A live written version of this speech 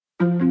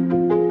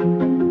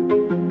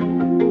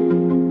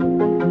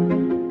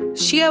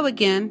Shio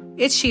again,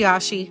 it's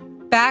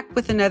Shiashi, back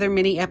with another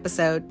mini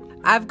episode.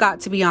 I've got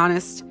to be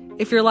honest,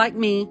 if you're like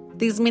me,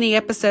 these mini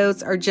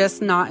episodes are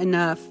just not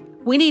enough.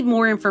 We need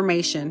more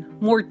information,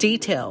 more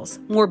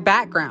details, more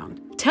background.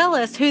 Tell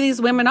us who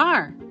these women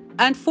are.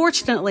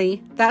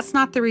 Unfortunately, that's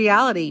not the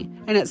reality,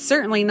 and it's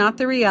certainly not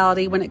the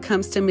reality when it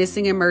comes to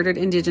missing and murdered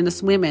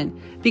Indigenous women,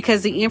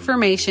 because the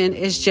information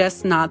is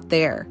just not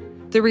there.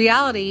 The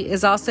reality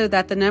is also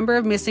that the number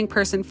of missing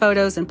person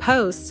photos and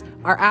posts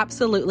are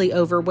absolutely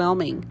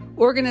overwhelming.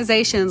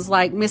 Organizations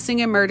like Missing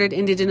and Murdered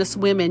Indigenous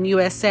Women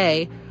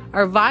USA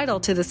are vital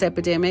to this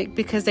epidemic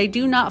because they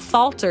do not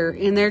falter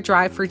in their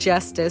drive for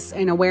justice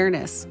and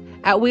awareness.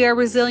 At We Are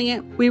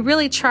Resilient, we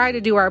really try to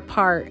do our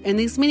part, and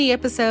these mini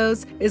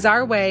episodes is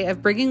our way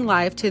of bringing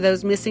life to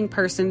those missing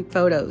person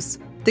photos.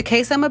 The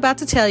case I'm about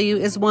to tell you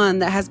is one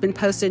that has been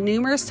posted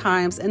numerous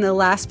times in the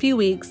last few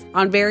weeks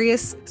on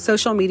various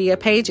social media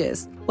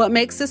pages. What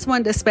makes this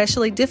one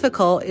especially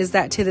difficult is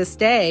that to this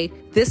day,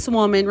 this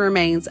woman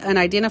remains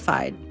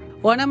unidentified.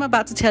 What I'm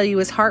about to tell you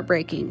is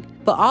heartbreaking,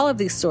 but all of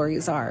these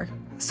stories are.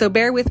 So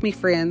bear with me,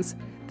 friends.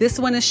 This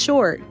one is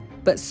short,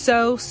 but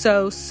so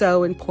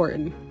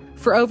important.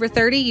 For over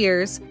 30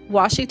 years,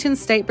 Washington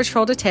State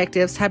Patrol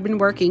detectives have been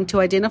working to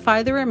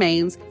identify the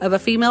remains of a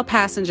female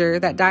passenger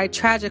that died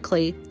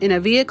tragically in a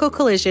vehicle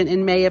collision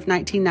in May of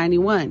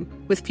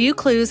 1991. With few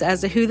clues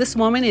as to who this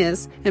woman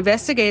is,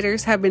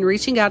 investigators have been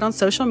reaching out on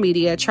social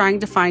media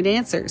trying to find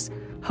answers,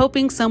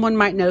 hoping someone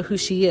might know who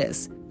she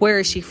is. Where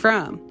is she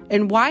from?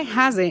 And why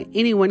hasn't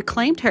anyone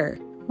claimed her?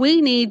 We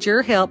need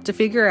your help to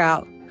figure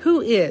out who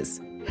is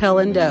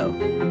Helen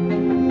Doe.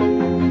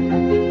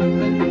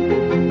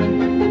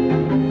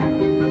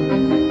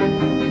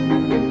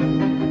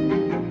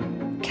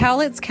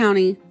 Cowlitz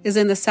County is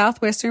in the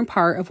southwestern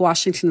part of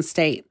Washington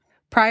state.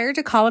 Prior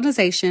to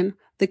colonization,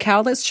 the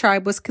Cowlitz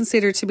tribe was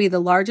considered to be the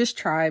largest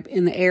tribe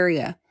in the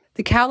area.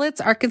 The Cowlitz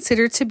are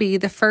considered to be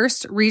the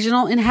first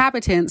regional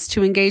inhabitants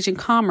to engage in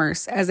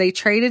commerce as they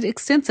traded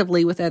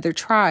extensively with other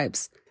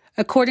tribes.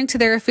 According to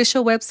their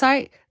official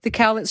website, the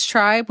Cowlitz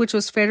tribe, which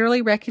was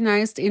federally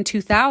recognized in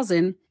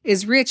 2000,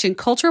 is rich in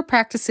cultural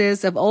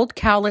practices of old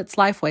Cowlitz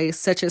lifeways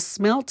such as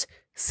smelt,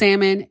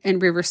 salmon,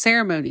 and river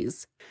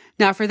ceremonies.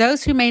 Now, for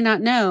those who may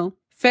not know,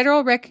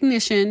 federal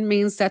recognition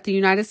means that the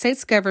United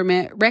States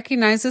government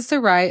recognizes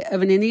the right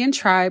of an Indian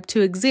tribe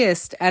to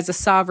exist as a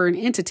sovereign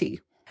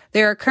entity.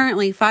 There are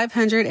currently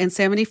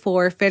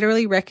 574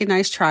 federally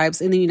recognized tribes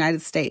in the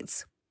United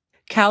States.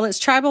 Cowlitz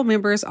tribal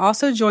members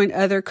also join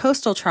other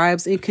coastal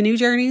tribes in canoe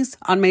journeys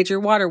on major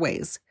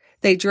waterways.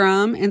 They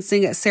drum and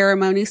sing at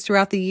ceremonies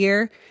throughout the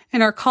year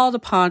and are called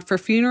upon for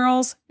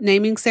funerals,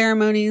 naming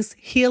ceremonies,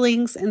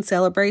 healings, and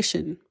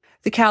celebration.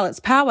 The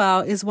Cowlitz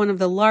Powwow is one of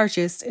the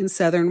largest in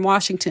southern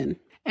Washington,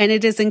 and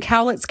it is in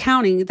Cowlitz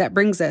County that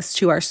brings us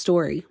to our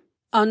story.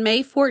 On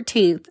May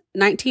 14,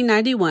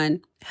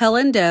 1991,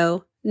 Helen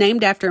Doe,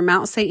 named after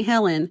Mount St.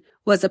 Helen,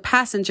 was a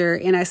passenger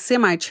in a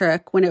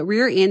semi-truck when it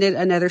rear-ended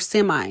another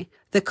semi.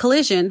 The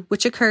collision,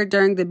 which occurred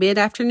during the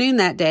mid-afternoon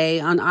that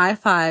day on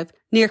I-5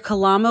 near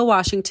Kalama,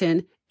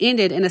 Washington,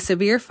 ended in a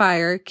severe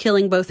fire,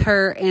 killing both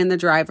her and the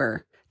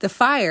driver. The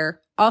fire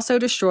also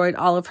destroyed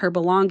all of her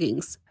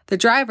belongings. The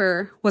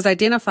driver was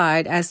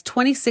identified as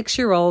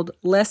 26-year-old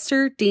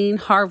Lester Dean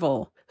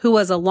Harville, who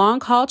was a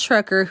long-haul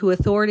trucker who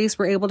authorities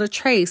were able to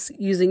trace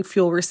using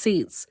fuel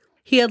receipts.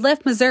 He had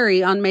left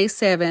Missouri on May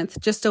 7th,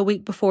 just a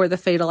week before the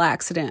fatal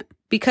accident.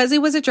 Because he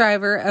was a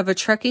driver of a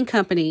trucking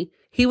company,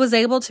 he was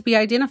able to be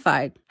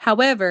identified.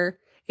 However,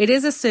 it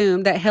is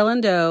assumed that Helen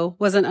Doe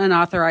was an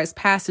unauthorized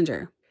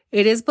passenger.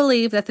 It is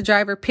believed that the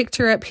driver picked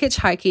her up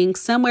hitchhiking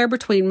somewhere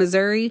between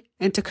Missouri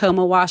and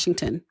Tacoma,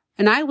 Washington.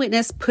 An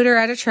eyewitness put her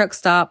at a truck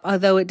stop,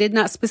 although it did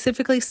not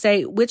specifically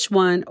state which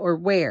one or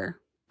where.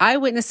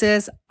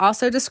 Eyewitnesses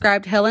also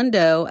described Helen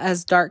Doe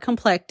as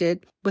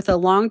dark-complected, with a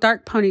long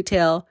dark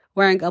ponytail,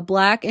 wearing a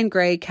black and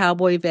gray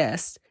cowboy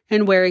vest,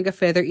 and wearing a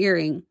feather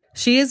earring.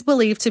 She is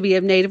believed to be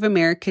of Native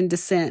American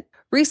descent.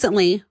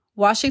 Recently,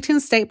 Washington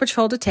State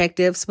Patrol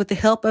detectives, with the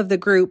help of the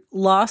group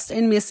Lost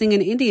and Missing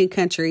in Indian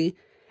Country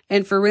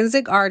and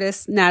forensic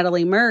artist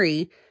Natalie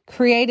Murray,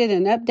 created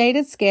an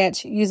updated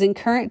sketch using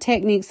current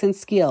techniques and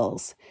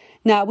skills.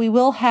 Now, we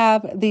will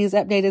have these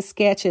updated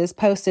sketches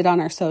posted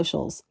on our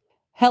socials.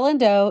 Helen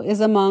Doe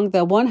is among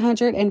the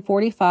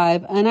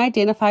 145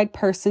 unidentified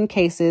person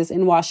cases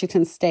in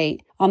Washington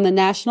state on the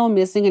National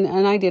Missing and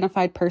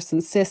Unidentified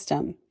Persons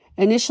System.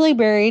 Initially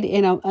buried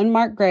in an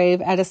unmarked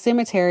grave at a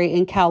cemetery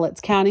in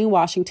Cowlitz County,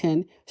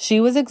 Washington, she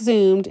was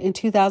exhumed in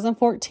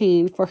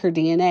 2014 for her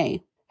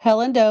DNA.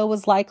 Helen Doe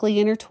was likely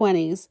in her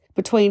 20s,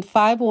 between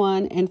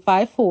 5'1" and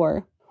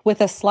 5'4",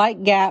 with a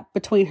slight gap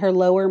between her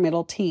lower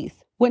middle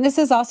teeth.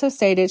 Witnesses also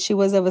stated she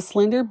was of a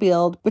slender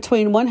build,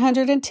 between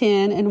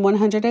 110 and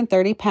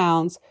 130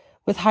 pounds,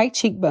 with high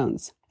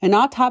cheekbones. An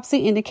autopsy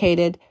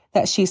indicated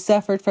that she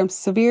suffered from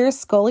severe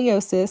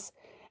scoliosis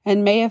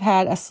and may have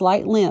had a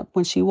slight limp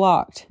when she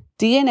walked.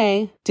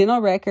 DNA,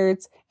 dental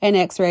records, and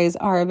x-rays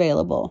are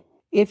available.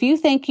 If you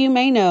think you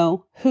may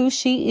know who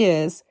she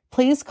is,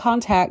 please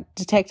contact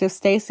Detective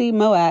Stacy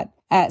Moat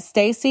at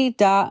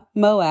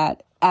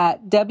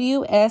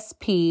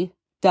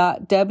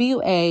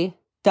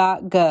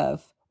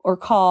stacy.moat@wsp.wa.gov or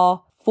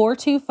call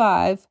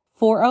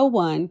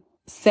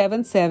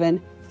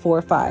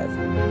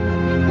 425-401-7745.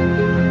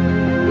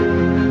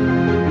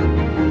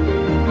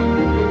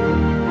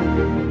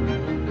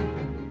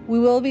 We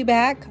will be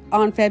back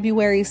on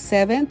February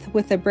 7th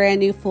with a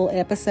brand new full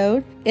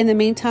episode. In the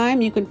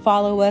meantime, you can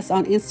follow us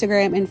on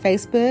Instagram and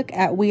Facebook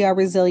at We Are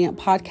Resilient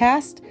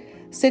Podcast.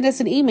 Send us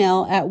an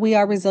email at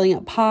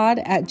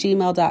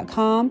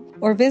weareresilientpod@gmail.com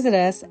or visit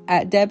us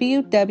at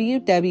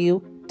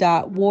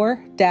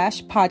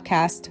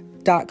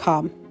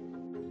www.war-podcast.com.